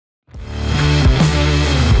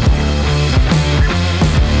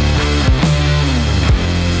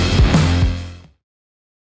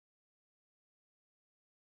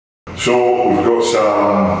So we've got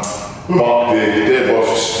some back day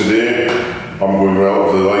deadlifts today. I'm going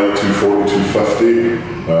relatively light, 240,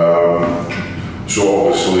 250. So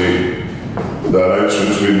obviously the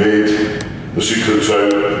announcement's been made, the secret's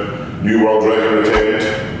out, new world record attempt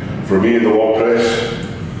for me in the wall press.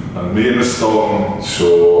 And me in the Stoltman.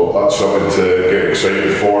 So that's something to get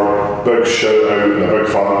excited for. Big shout out and a big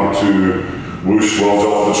thank you to Whoosh, World's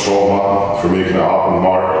Ultimate Strongman, for making it happen,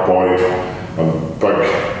 Mark, Boyd, and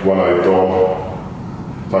big one-eyed Dom.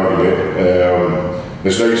 Thank you, mate.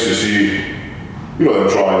 It's nice to see, them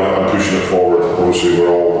trying it and pushing it forward. Obviously we're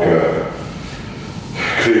all kind of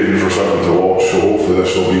craving for something to watch, so hopefully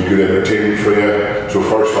this will be good entertainment for you. So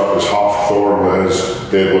first up is Half Thor with his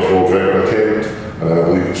deadlift world record attempt, and I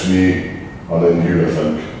believe it's me, and then you, I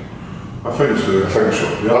think. I think so.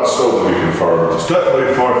 Yeah. That's still to be confirmed. It's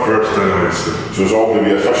definitely for first anyway. So it's all going to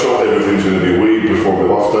be official, everything's going to be weighed before we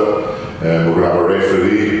lift it. We're going to have a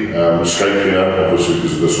referee Skyping in, obviously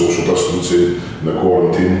because of the social distancing and the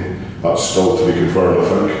quarantine. That's still to be confirmed, I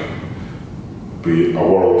think. Be a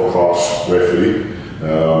world-class referee.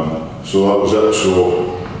 So that was it. So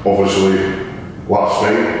obviously last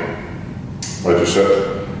night I just hit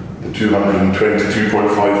the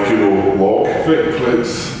 222.5 kilo log. Fit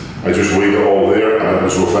plates. I just weighed it all there and it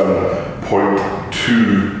was within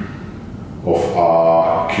 0.2 of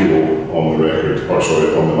a kilo on the record, or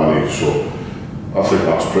sorry, on the money. So I think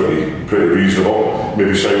that's pretty reasonable.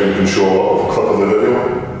 Maybe Simon can show a clip of the video.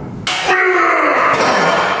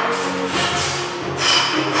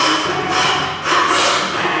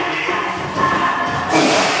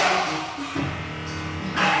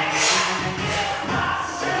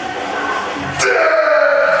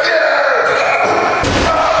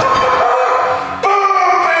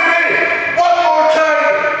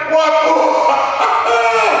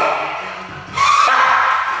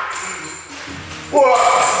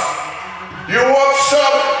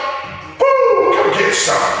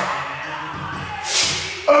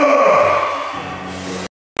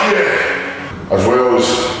 As well as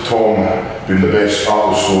Tom being the best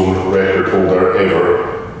Stone record holder ever,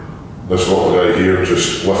 this little guy here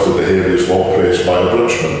just lifted the heaviest log press by a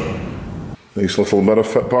Dutchman. Nice little mirror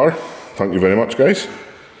fit bar. Thank you very much, guys.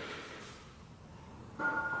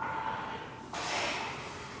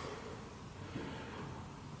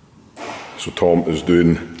 So Tom is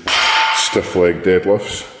doing stiff leg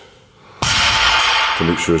deadlifts to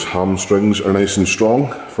make sure his hamstrings are nice and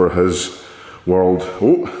strong for his world,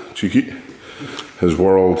 his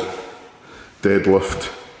world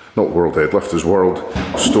deadlift, not world deadlift, his world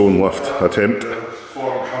stone lift attempt.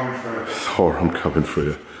 Thor, I'm coming for you. Thor, I'm coming for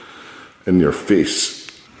you. In your face.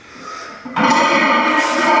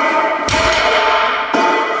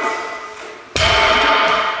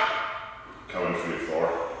 Coming for you, Thor.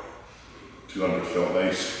 200 felt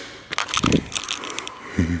nice.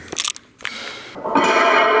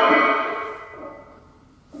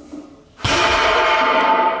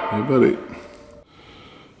 Hey buddy.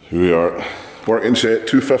 Here we are. Working set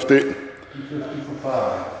 250. 250 for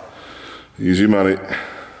 5. Easy money.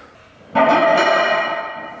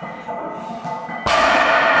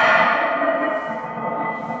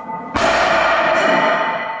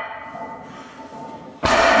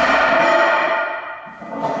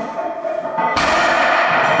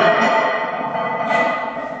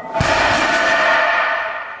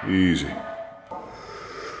 Easy.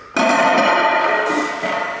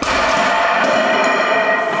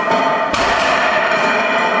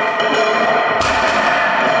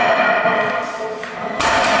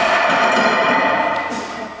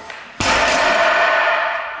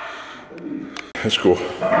 Let's go.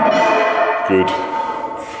 Good.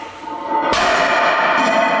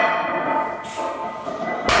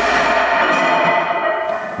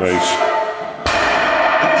 Nice.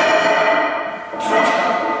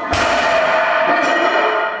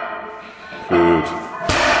 Good.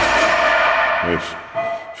 Nice.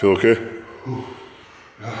 Feel okay?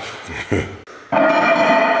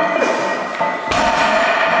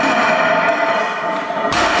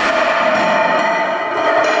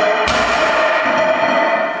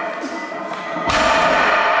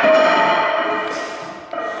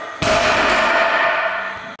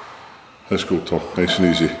 Let's go, Tom. Nice and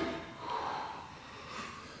easy.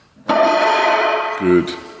 Good.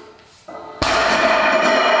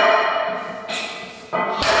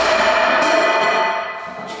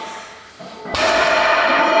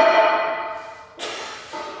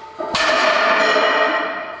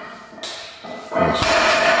 Nice.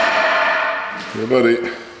 Yeah, buddy.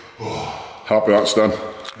 Happy that's done.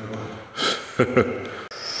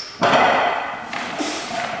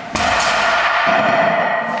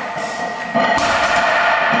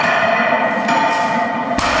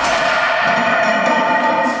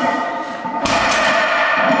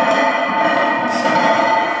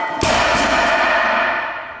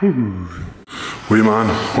 Wee man,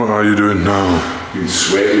 what are you doing now? Been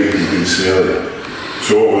sweaty, been smelly.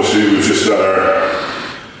 So obviously we've just done our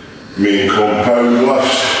main compound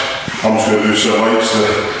lift. I'm just going to do some light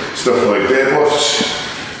stuff like deadlifts.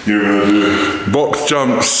 You're going to do Box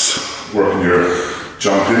jumps. working your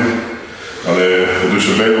jumping, and we'll do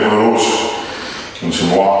some bent over rows and some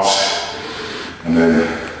lats, and then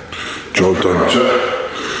Job done. that's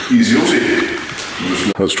it. Easy, easy.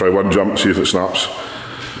 Let's try one jump, see if it snaps.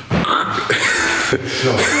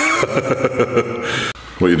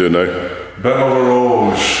 What are you doing now? Bent over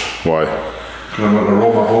rows. Why? Because I'm going to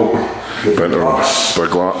roll my boat. Bent over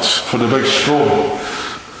big lats. For the big stroll.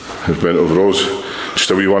 It's bent over rows.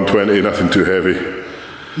 Just a wee 120, nothing too heavy.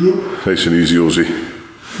 Nice and easy, Ozzy.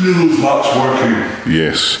 Feel those lats working.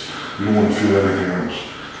 Yes. You don't want to feel anything else.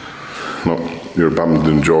 Not your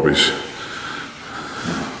abandoned jobbies.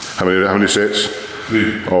 How many sets?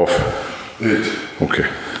 3. Off. 8. Okay.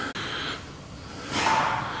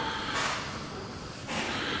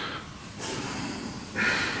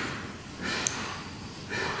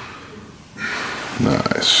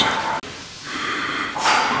 Nice.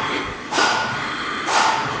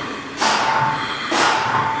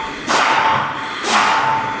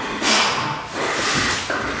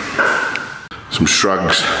 Some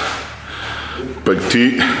shrugs. Big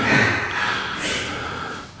T.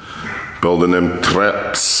 Building them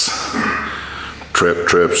traps.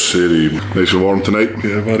 Trap city. Nice and warm tonight.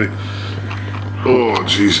 Yeah, buddy. Oh,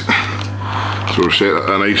 jeez. So we're set at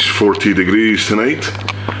a nice 40 degrees tonight.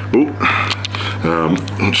 Oh,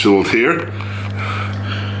 I'm still here.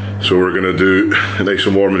 So we're gonna do it nice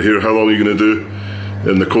and warm in here. How long are you gonna do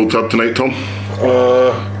in the cold tub tonight, Tom?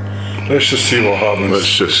 Let's just see what happens.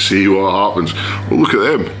 Let's just see what happens. Well, look at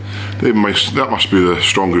them. That must be the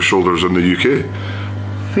strongest shoulders in the UK.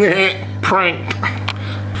 Pranked.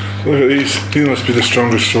 Look at these. These must be the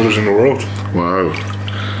strongest shoulders in the world. Wow.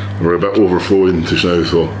 We're a bit overflowing just now,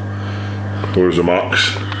 so. Where's the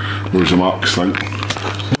max? Where's the max thing?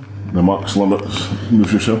 The max limits.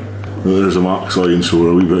 Move yourself. There's the max line, so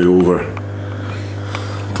we're a wee bit over.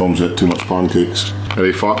 Tom's ate too much pancakes.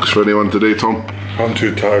 Any facts for anyone today, Tom? I'm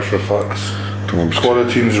too tired for facts. Tom's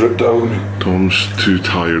Quarantine's ripped out of me. Tom's too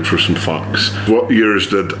tired for some facts. What years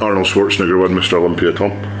did Arnold Schwarzenegger win Mr. Olympia,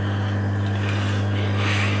 Tom?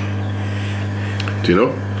 Do you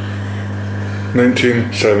know?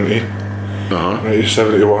 1970.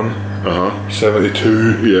 1971.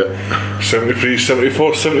 72. Yeah. 73,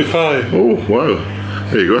 74, 75. Oh, wow.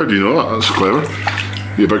 There you go. How do you know that? That's clever.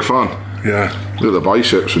 You a big fan? Yeah. Look at the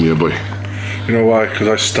biceps on you, boy. You know why? Because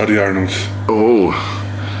I study Arnold's. Oh,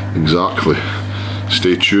 exactly.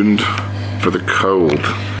 Stay tuned for the cold.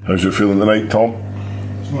 How's you feeling tonight, Tom?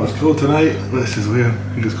 Well, it's cold tonight. This is weird. I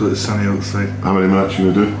think it's because it's sunny outside. How many minutes you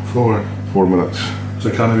gonna do? 4. 4 minutes. So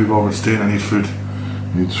I can't be bothered staying. I need food.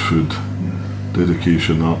 Needs food.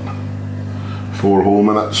 Dedication, that. 4 whole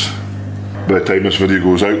minutes. By the time this video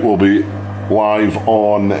goes out, we'll be live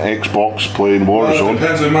on Xbox playing Warzone.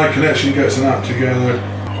 Depends on my connection gets an app together.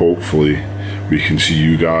 Hopefully we can see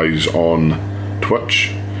you guys on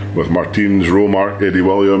Twitch with Martins, Romark, Eddie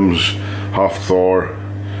Williams, Half Thor,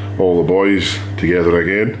 all the boys together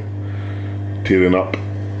again, tearing up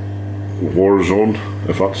Warzone,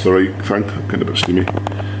 if that's the right thing. I'm kind of a bit steamy.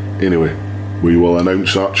 Anyway, we will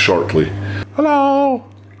announce that shortly. Hello!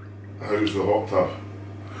 How's the hot tub?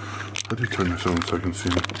 How do you turn this on so I can see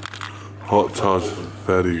me? Hot tub,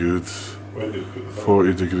 very good.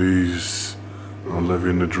 40 degrees. I'm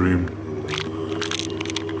living the dream.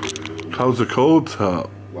 How's the cold tap?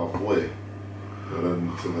 Lovely. We're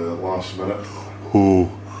into the last minute. Oh,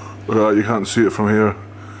 look at that, you can't see it from here.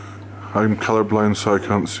 I'm colourblind, so I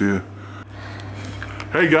can't see it.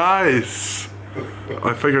 Hey guys!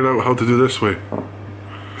 I figured out how to do this way.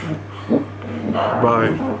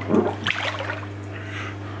 Bye.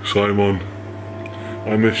 Simon,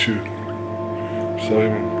 I miss you.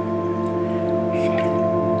 Simon.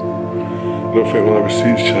 I don't think we'll ever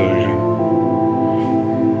see each other again.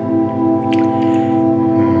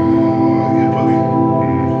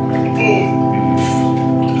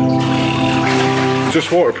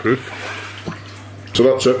 Just waterproof. So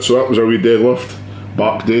that's it. So that was our wee deadlift.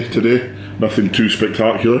 Back day today. Nothing too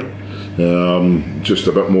spectacular. Just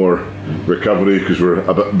a bit more recovery because we're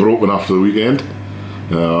a bit broken after the weekend.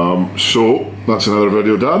 So that's another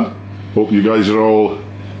video done. Hope you guys are all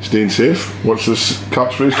staying safe. What's this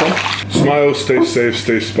catchphrase called? Smile, stay safe,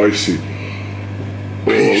 stay spicy.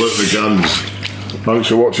 Oh, look the guns. Thanks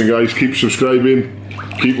for watching, guys. Keep subscribing,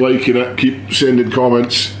 keep liking it, keep sending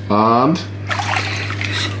comments, and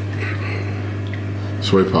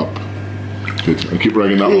swipe up. Good. And keep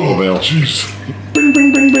ringing that little bell. Jeez.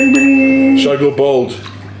 bing, bing, bing, bing, bing. Should I go bald?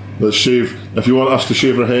 Let's shave. If you want us to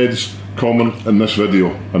shave our heads, comment in this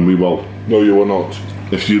video and we will. No, you will not.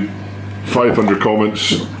 If you 500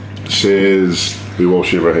 comments says we will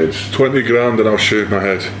shave our heads. 20 grand and I'll shave my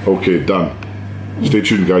head. Okay, done. Stay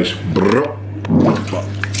tuned, guys.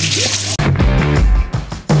 Brrr.